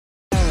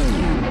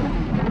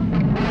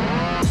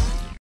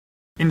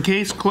In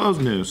case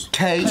closed news.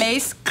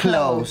 Case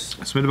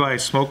closed. Submitted by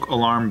Smoke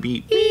Alarm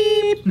Beep.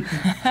 Beep.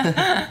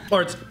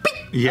 Or it's beep.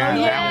 Yeah,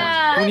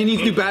 that When you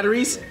need new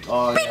batteries.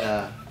 Oh,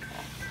 yeah.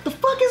 The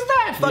fuck is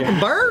that? Fucking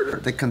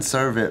bird? They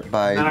conserve it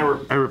by... one.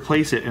 And I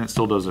replace it and it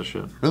still does this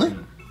shit. Really?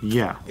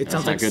 Yeah. It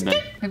sounds like good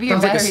then. Maybe your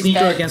sounds like a battery's sneaker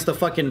dead. against the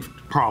fucking...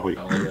 Probably.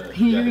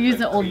 You use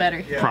the old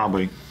battery.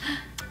 Probably.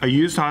 A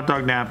used hot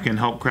dog napkin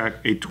helped crack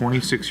a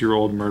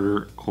 26-year-old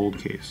murder cold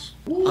case.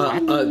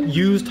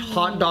 Used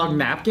hot dog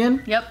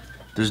napkin? Yep.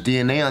 There's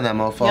DNA on that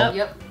mofo.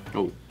 Yep.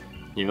 Oh.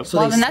 Yep. So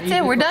Well, they then that's saved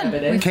it. We're done.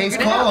 evidence. We Case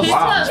figured it out. closed. Case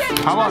Wow. closed.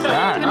 How about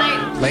that? Good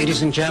night.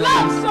 Ladies and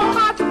gentlemen,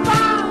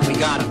 we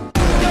got him.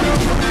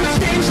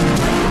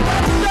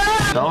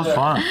 That was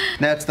fun.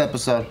 Next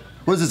episode.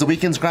 What is this, a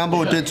weekend scramble?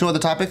 We're doing 2 other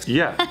topics?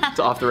 Yeah. It's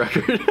off the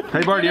record.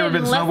 Hey, Bart, you ever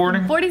been Less than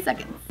snowboarding? 40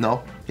 seconds.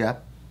 No? Yeah?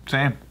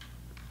 Same.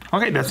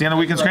 Okay, that's the end of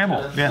Weekend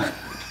Scramble. Yeah.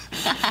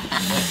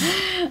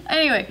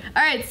 Anyway,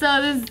 all right,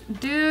 so this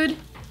dude,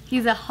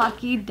 he's a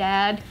hockey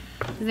dad.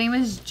 His name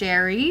is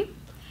Jerry.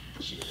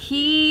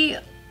 He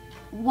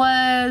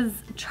was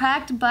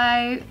tracked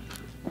by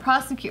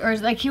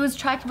prosecutors, like he was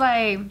tracked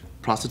by,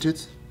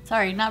 Prostitutes?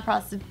 sorry, not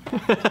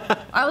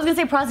I was gonna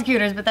say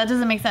prosecutors, but that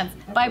doesn't make sense.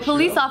 By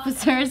police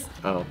officers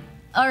Oh.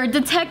 or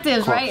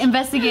detectives, right,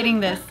 investigating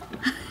this.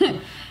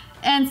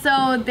 And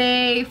so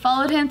they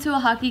followed him to a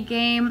hockey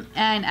game,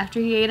 and after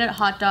he ate a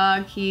hot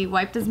dog, he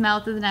wiped his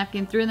mouth with the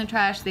napkin, threw it in the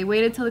trash. They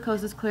waited till the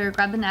coast was clear,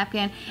 grabbed the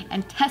napkin,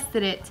 and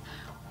tested it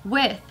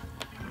with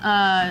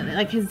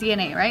like his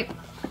DNA, right?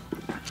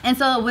 And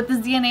so with this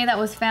DNA that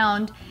was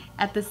found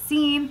at the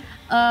scene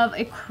of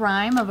a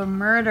crime, of a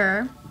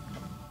murder,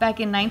 back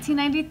in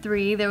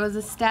 1993, there was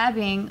a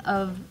stabbing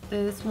of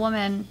this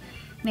woman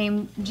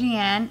named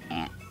Jeanne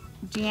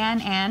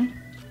Ann.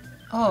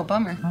 Oh,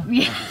 bummer.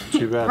 Yeah.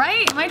 Too bad.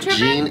 Right? Am I tripping?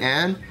 Jean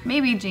Ann?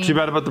 Maybe Jean. Too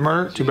bad about the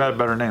murder. Too bad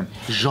about her name.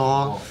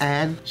 Jean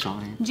Ann?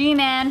 Johnny. Jean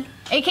Ann,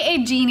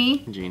 aka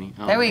Jeannie. Jeannie.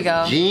 Oh. There we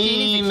go.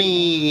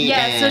 Jeannie.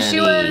 Yeah, so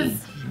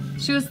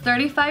she was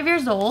 35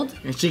 years old.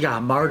 And she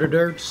got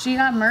murdered. She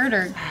got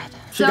murdered.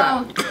 She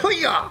got...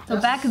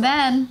 So back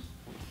then,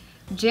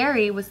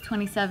 Jerry was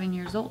 27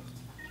 years old.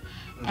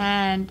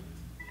 And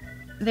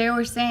they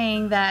were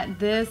saying that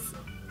this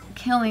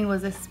killing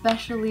was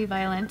especially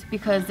violent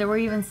because there were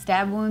even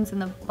stab wounds in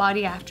the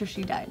body after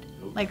she died.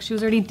 Like she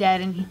was already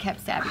dead and he kept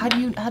stabbing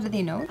her. How did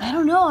they know? I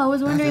don't know, I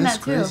was wondering That's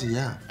that too. crazy,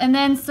 yeah. And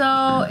then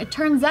so it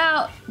turns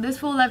out this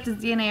fool left his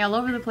DNA all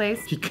over the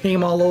place. He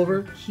came all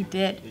over. He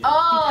did.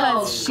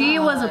 Because she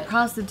was a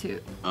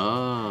prostitute,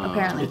 Oh.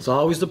 apparently. It's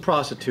always the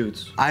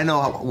prostitutes. I know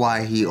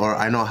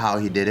I know how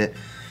he did it.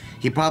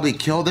 He probably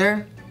killed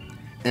her,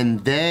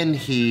 and then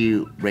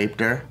he raped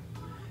her,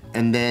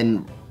 and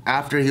then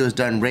after he was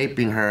done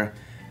raping her,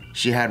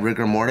 she had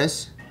rigor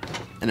mortis,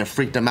 and it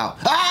freaked him out.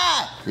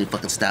 Ah! And he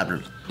fucking stabbed her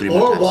 3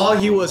 more Or times. while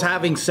he was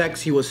having sex,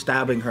 he was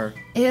stabbing her.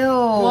 Ew.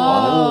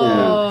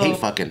 Whoa. Hate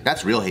fucking.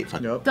 That's real hate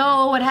fucking. Yep.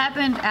 So what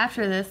happened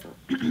after this,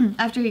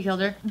 after he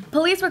killed her,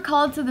 police were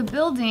called to the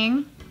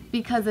building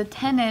because a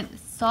tenant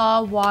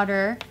saw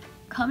water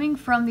coming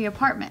from the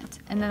apartment.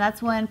 And then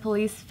that's when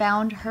police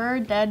found her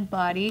dead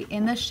body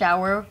in the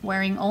shower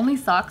wearing only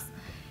socks,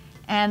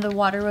 and the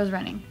water was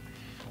running.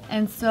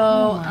 And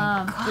so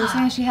they were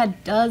saying she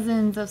had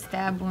dozens of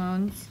stab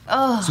wounds.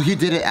 So he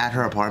did it at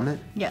her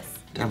apartment? Yes.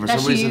 And for That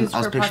some she reason, used I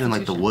was for picturing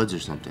like the prostitution. woods or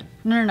something.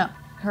 No,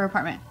 her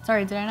apartment.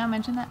 Sorry, did I not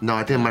mention that? No,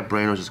 I think my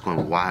brain was just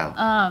going wild.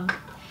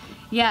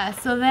 Yeah,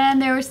 so then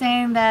they were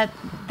saying that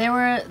there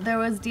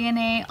was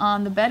DNA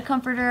on the bed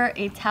comforter,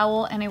 a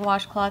towel, and a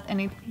washcloth, and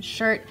a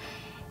shirt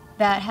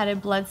that had a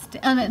blood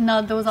stain.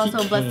 No, there was also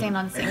a blood stain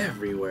on the sink.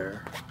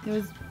 Everywhere. There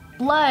was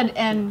blood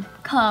and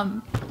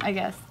cum, I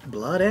guess.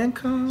 Blood and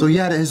cum. So he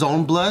had his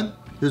own blood?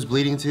 He was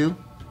bleeding too?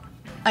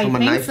 I From a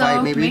think knife so.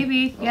 fight,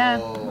 maybe? yeah.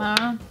 Oh. I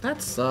don't know.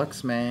 That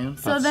sucks, man.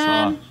 So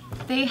That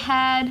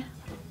then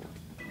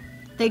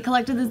they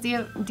collected this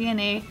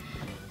DNA,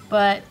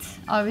 but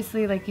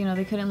obviously, like, you know,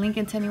 they couldn't link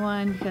it to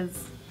anyone because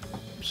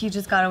he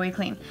just got away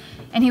clean,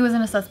 and he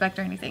wasn't a suspect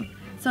or anything.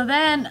 So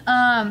then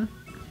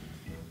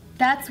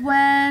that's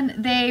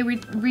when they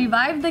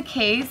revived the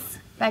case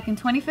back in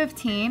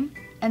 2015,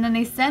 and then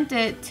they sent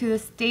it to the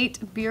State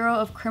Bureau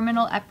of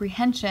Criminal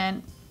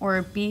Apprehension,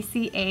 or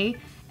BCA,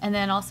 and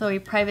then also a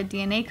private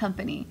DNA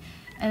company.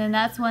 And then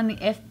that's when the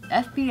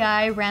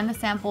FBI ran the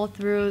sample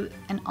through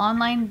an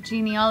online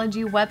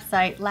genealogy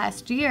website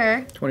last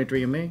year.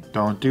 23andMe.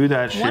 Don't do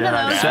that shit. One of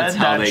I those. said That's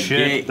how that they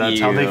shit. get That's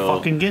how they you.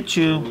 fucking get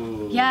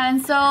you. Yeah,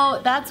 and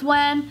so that's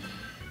when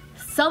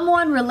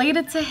someone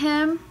related to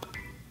him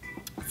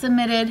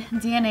submitted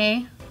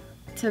DNA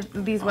to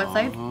these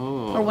websites,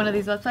 or one of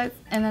these websites,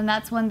 and then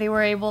that's when they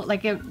were able,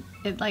 like, it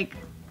like,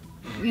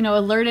 you know,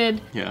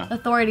 alerted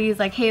authorities,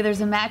 like, hey,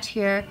 there's a match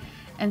here,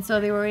 and so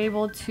they were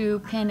able to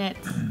pin it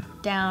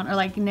down, or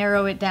like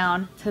narrow it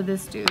down to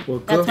this dude. Well,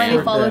 That's why good they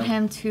for followed them.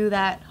 him to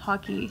that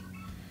hockey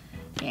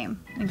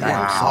game. And got him.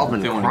 Wow.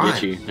 Solving They want to get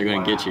crime. you. They're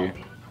going to get you.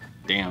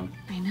 Damn.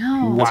 I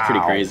know. That's pretty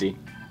Wow. crazy.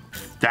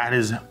 That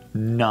is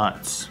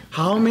nuts.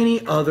 How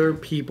many other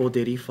people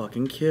did he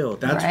fucking kill?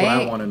 That's what I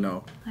Right? want to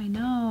know. I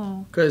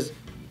know. Because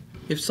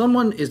if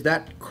someone is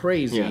that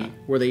crazy Yeah.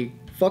 where they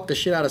fuck the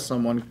shit out of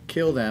someone,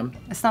 kill them,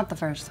 It's not the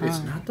first time. it's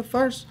not the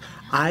first.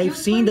 I've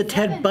seen the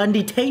Ted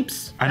Bundy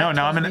tapes. I know.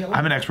 Now I'm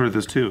an expert at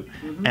this too,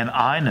 and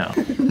I know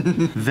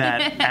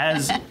that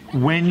as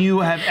when you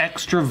have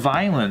extra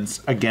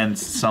violence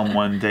against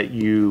someone that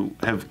you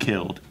have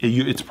killed,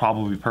 it's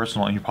probably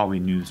personal, and you probably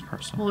knew this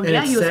person. Well, And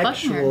yeah, it's he was fucking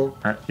her. sexual.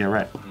 Right? Yeah,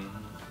 right.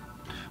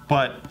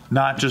 But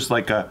not just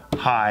like a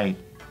hi,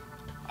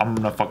 I'm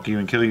gonna fuck you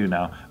and kill you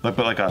now, but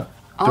like a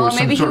there Oh, was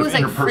some maybe he sort was of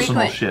like interpersonal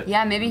frequent. shit.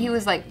 Yeah, maybe he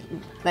was like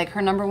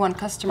her number one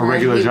customer. A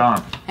regular and he,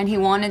 John. And he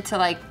wanted to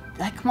like,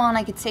 come on,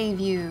 I could save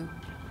you.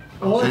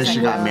 And then she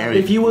got married.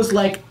 If he was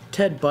like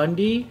Ted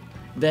Bundy,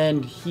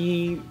 then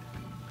he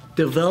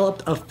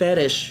developed a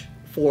fetish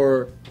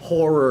for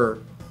horror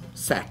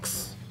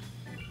sex.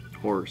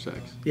 Horror sex.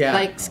 Yeah.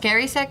 Like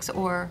scary sex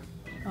or?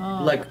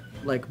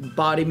 like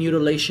body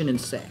mutilation and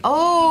sex.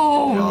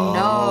 Oh,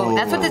 no,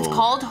 that's what it's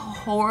called,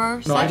 horror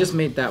sex. No, I just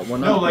made that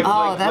one No, up. like, Oh,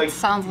 like, that like,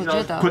 sounds you know,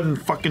 legit, though. Putting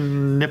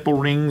fucking nipple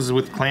rings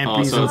with clampies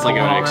Oh, so and it's like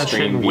all an that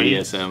shit extreme and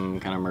weights.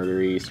 BDSM kind of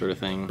murdery sort of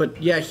thing.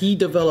 But yeah, he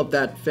developed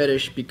that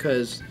fetish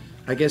because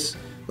I guess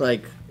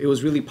like it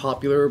was really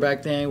popular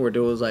back then where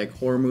there was like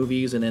horror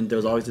movies and then there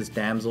was always this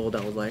damsel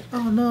that was like,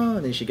 oh no,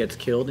 and then she gets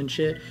killed and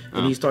shit.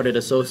 And he started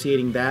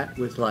associating that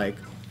with like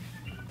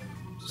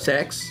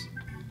sex.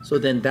 So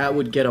then that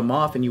would get him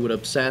off and he would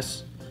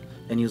obsess.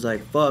 And he was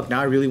like, fuck, now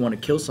I really want to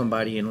kill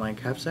somebody and like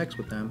have sex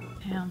with them.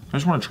 Damn. I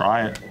just want to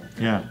try it.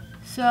 Yeah.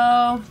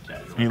 So,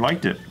 And he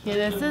liked it.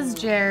 yeah, this is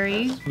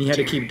Jerry. And he had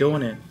to keep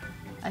doing it.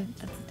 That's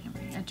his name,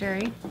 right?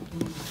 Jerry.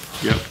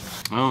 Yep.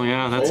 Oh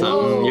yeah, that's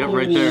yep,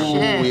 right there.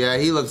 Ooh, yeah,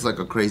 he looks like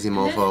a crazy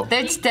mofo.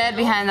 That's dead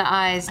behind the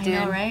eyes, I dude.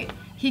 know, right?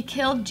 He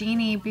killed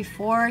Jeannie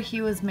before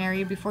he was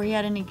married, before he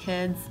had any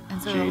kids,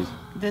 and so Jeez.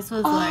 this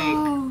was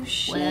Oh, like,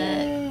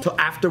 shit. So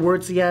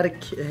afterwards he had a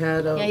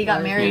yeah, he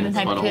got married and That's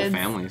had what a whole kids.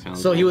 family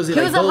sounds So he was He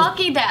like was a those,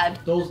 hockey dad.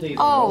 those days.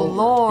 Oh,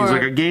 Lord. He's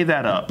like, I gave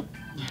that up.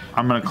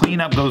 I'm gonna clean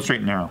up, go straight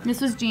and narrow.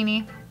 This was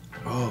Jeannie.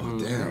 Oh,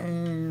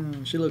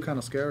 damn. She looked kind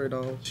of scary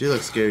though. She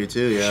looks scary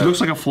too, yeah. She looks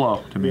like a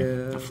Flo to me.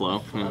 the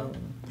flow. Yeah.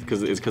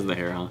 It's because of the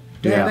hair, huh?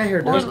 Yeah, that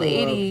hair Poor does go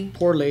lady. up.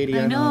 Poor lady.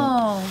 I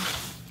know.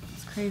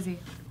 It's crazy.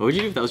 What would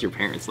you do if that was your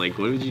parents? Like,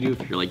 what would you do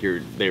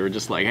if they were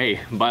just like, hey,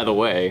 by the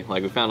way,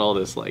 like we found all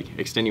this like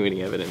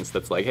extenuating evidence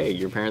that's like, hey,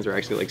 your parents are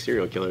actually like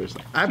serial killers.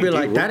 Like, I'd be dude,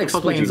 like, what that the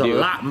fuck would explains you a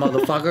do? lot,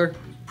 motherfucker.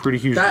 Pretty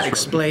huge. That disruption.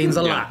 explains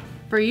a Yeah. lot.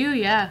 For you,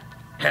 yeah.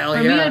 Hell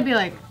For yeah. me, I'd be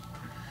like,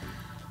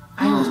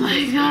 oh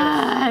my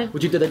god.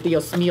 Would you do the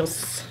Dios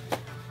míos?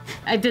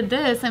 I did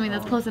this. I mean,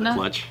 that's close enough.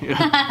 Clutch.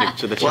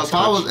 Picture the Well, chest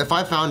clutch. if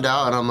I found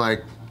out and I'm like,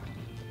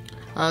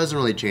 it doesn't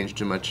really change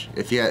too much.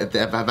 If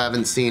I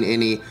haven't seen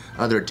any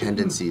other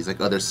tendencies,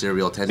 like other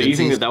serial So tendencies.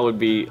 you think that would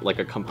be like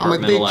a like, they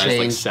compartmentalized, like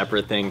changed.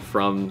 separate thing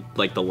from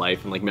like the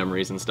life and like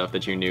memories and stuff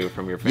that you knew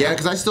from your family? Yeah,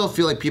 because I still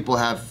feel like people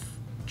have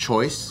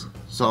choice.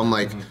 So I'm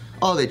like,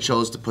 oh, they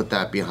chose to put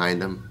that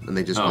behind them and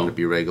they just Oh. wanted to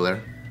be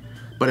regular.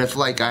 But if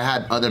like I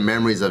had other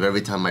memories of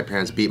every time my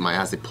parents beat my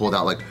ass, they pulled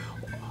out like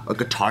a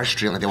guitar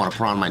string, like they want to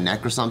put on my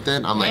neck or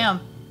something. I'm Damn.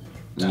 like,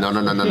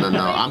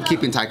 no. I'm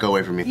keeping Taika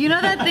away from me. You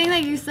know that thing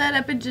that you said,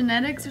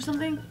 epigenetics or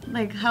something?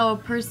 Like how a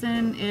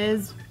person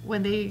is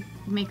when they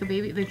make a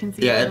baby, they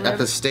conceive. Yeah, or at whatever?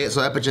 the state.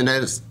 So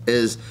epigenetics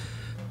is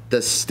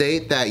the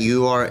state that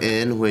you are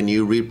in when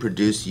you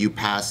reproduce. You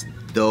pass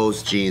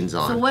those genes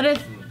on. So what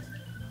if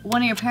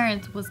one of your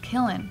parents was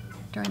killing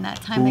during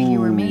that time that you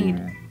were made?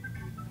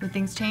 Would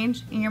things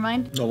change in your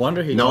mind? No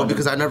wonder he. No, got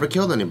because I never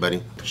killed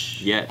anybody.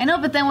 Yet. I know,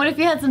 but then what if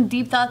you had some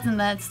deep thoughts and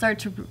that start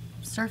to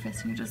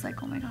surface and you're just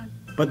like, oh my god.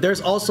 But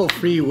there's also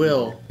free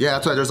will. Yeah,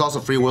 that's why there's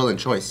also free will and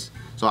choice.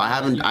 So I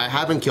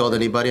haven't killed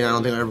anybody, and I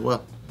don't think I ever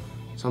will.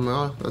 So I'm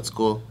like, oh, that's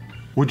cool.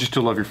 Would you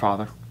still love your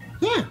father?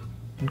 Yeah.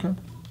 Okay.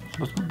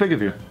 That's big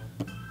of you.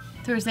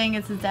 So we're saying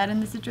it's his dad in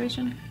this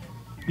situation?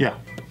 Yeah.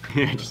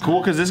 Just-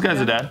 Cool, because this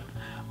guy's a dad.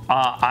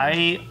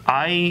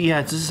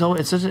 Yeah,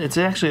 it's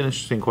actually an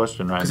interesting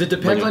question, right? Because it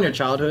depends on your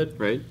childhood.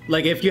 Right?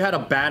 Like if you had a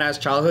badass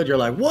childhood, you're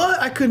like, what?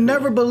 I could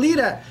never believe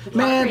that.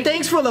 Man,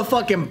 thanks for the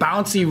fucking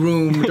bouncy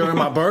room during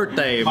my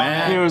birthday,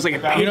 man. It was like a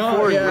paid You know,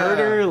 for yeah.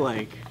 murder,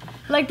 like.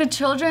 Like the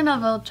children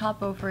of El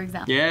Chapo, for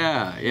example.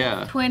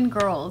 Yeah. Twin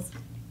girls.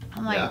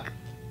 I'm like, Yeah.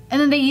 and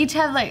then they each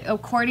have like,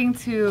 according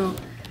to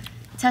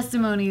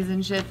testimonies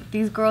and shit,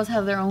 these girls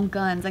have their own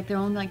guns, like their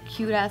own like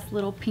cute ass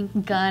little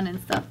pink gun and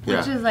stuff.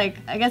 Which Yeah. is like,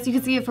 I guess you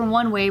could see it from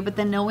one way, but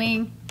then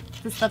knowing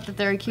the stuff that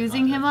they're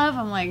accusing him of,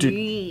 I'm like, Dude,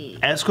 "Eee."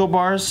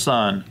 Escobar's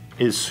son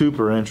is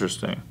super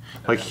interesting.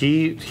 Like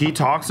he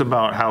talks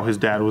about how his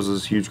dad was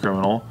this huge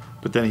criminal,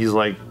 but then he's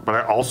like, but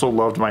I also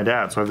loved my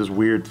dad, so I have this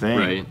weird thing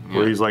Right,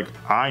 where yeah. he's like,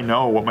 I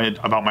know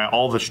about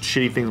all the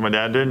shitty things my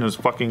dad did and it was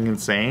fucking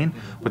insane,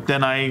 but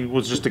then I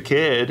was just a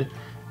kid.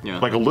 Yeah.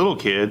 Like a little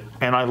kid,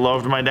 and I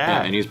loved my Yeah,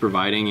 dad. and he was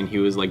providing, and he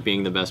was like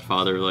being the best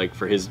father, like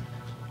for his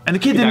And the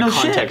kid didn't know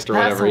context shit. or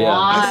whatever. Yeah.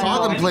 I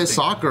saw them play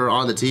soccer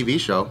on the TV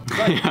show.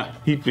 Yeah.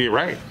 He'd be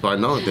right. So I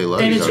know that they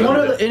love And each it's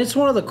other.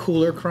 one of the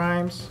cooler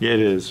crimes. Yeah, it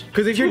is.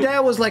 Because if your dad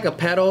was like a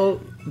pedo,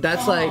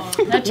 that's like,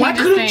 that why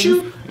changes couldn't things.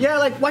 you? Yeah,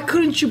 like why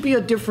couldn't you be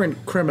a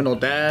different criminal,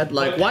 Dad?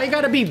 Like why you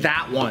gotta be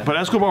that one? But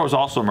Escobar was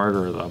also a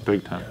murderer, though,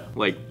 big time.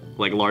 Like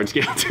large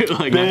scale too.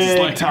 Like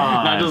Big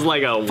time. not just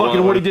like a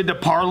Fucking what he did to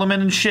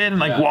Parliament and shit, and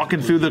like walking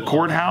through the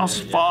courthouse.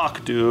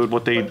 Fuck, dude.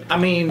 What they. I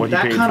mean, what he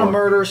that paid kind of for.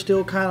 murder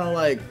still kind of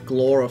like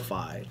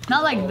glorified.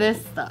 Not like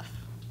this stuff.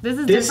 This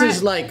is This different.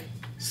 is like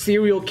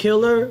serial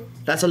killer.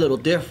 That's a little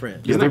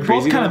different. Yeah, Isn't they're that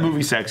both crazy, kind of though?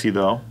 movie sexy,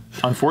 though.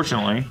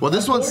 Unfortunately. Well,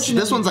 this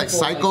one's like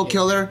psycho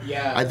killer.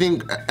 Yeah. I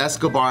think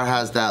Escobar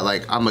has that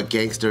like I'm a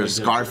gangster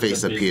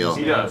Scarface appeal.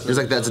 He does. There's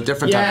like that's a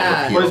different type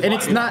Yeah, of appeal. and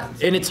it's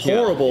not, and it's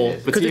horrible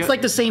because see, it's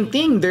like the same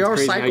thing. They are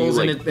crazy how you, cycles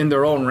like- in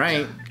their own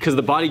right. Because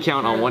the body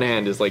count on one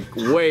hand is like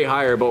way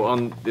higher, but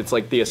on it's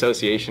like the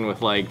association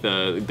with like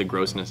the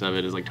grossness of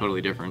it is like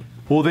totally different.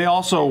 Well, they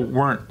also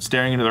weren't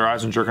staring into their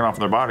eyes and jerking off in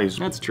their bodies.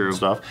 That's true.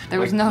 Stuff. There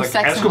was no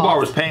sex Escobar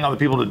involved. was paying other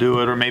people to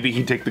do it, or maybe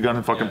he'd take the gun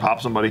and fucking pop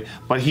somebody.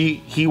 But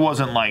he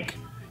wasn't like.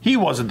 He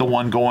wasn't the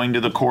one going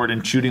to the court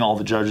and shooting all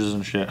the judges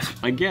and shit.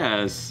 I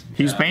guess.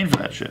 He was paying for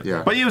that shit.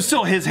 Yeah. But it was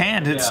still his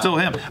hand. It's still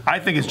him. I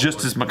think it's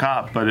just as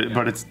macabre,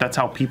 but it's that's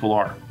how people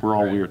are. We're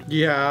all weird.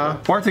 Yeah,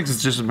 Bart thinks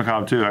it's just as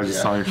macabre too. I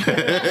just saw your shit.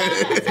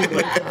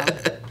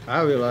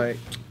 I'd be like,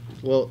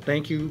 well,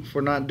 thank you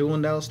for not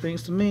doing those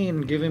things to me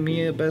and giving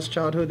me a best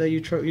childhood that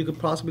you could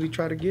possibly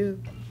try to give.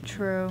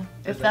 True.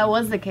 If that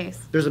was the case.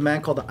 There's a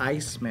man called the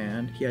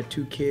Iceman. He had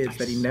 2 kids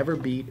that he never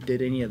beat,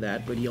 did any of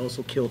that, but he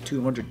also killed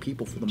 200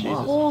 people for the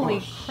mob. Holy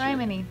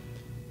criminy.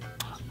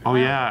 Oh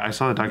yeah, I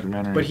saw the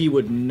documentary. But he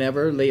would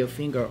never lay a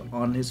finger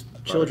on his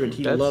children.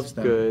 He That's loves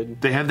them.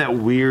 good. They have that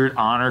weird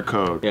honor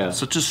code. Yeah.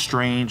 Such a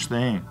strange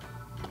thing.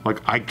 Like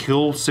I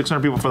killed 600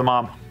 people for the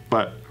mob,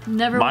 but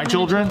Never my one of your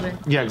children. children.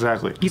 Yeah,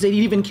 exactly. He said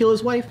he'd even kill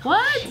his wife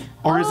What?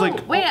 Or he's Oh,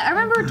 like- wait, I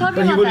remember talking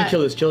But he about wouldn't that.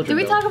 kill his children,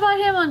 Did we though. talk about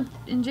him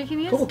in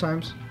JustKiddingNews? a couple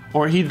times.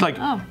 Or he'd like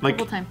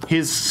couple times.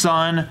 his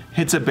son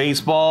hits a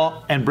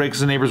baseball and breaks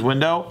the neighbor's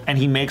window, and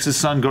he makes his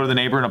son go to the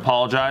neighbor and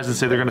apologize and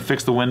say they're gonna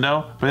fix the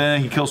window, but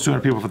then he kills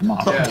 200 people for the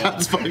mob.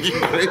 That's fucking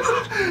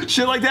crazy.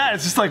 Shit like that.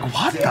 It's just like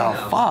what the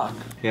fuck.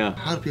 Yeah.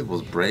 How do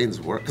people's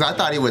brains work? Because I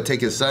thought he would take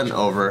his son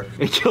over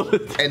And kill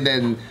it. and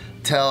then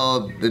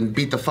tell and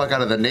beat the fuck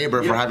out of the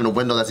neighbor for having a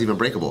window that's even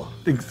breakable.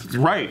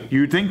 Right,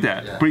 you'd think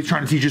that, but he's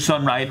trying to teach his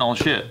son right and all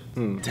shit.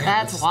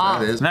 That's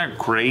wild. That is. Isn't that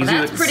crazy? Well,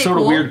 that's That's pretty sort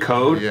of cool. weird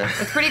code. Yeah.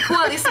 It's pretty cool.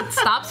 At least it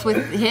stops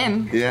with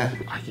him. Yeah.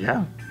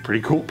 Yeah,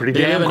 pretty cool, pretty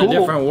They damn live in cool. a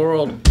different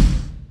world.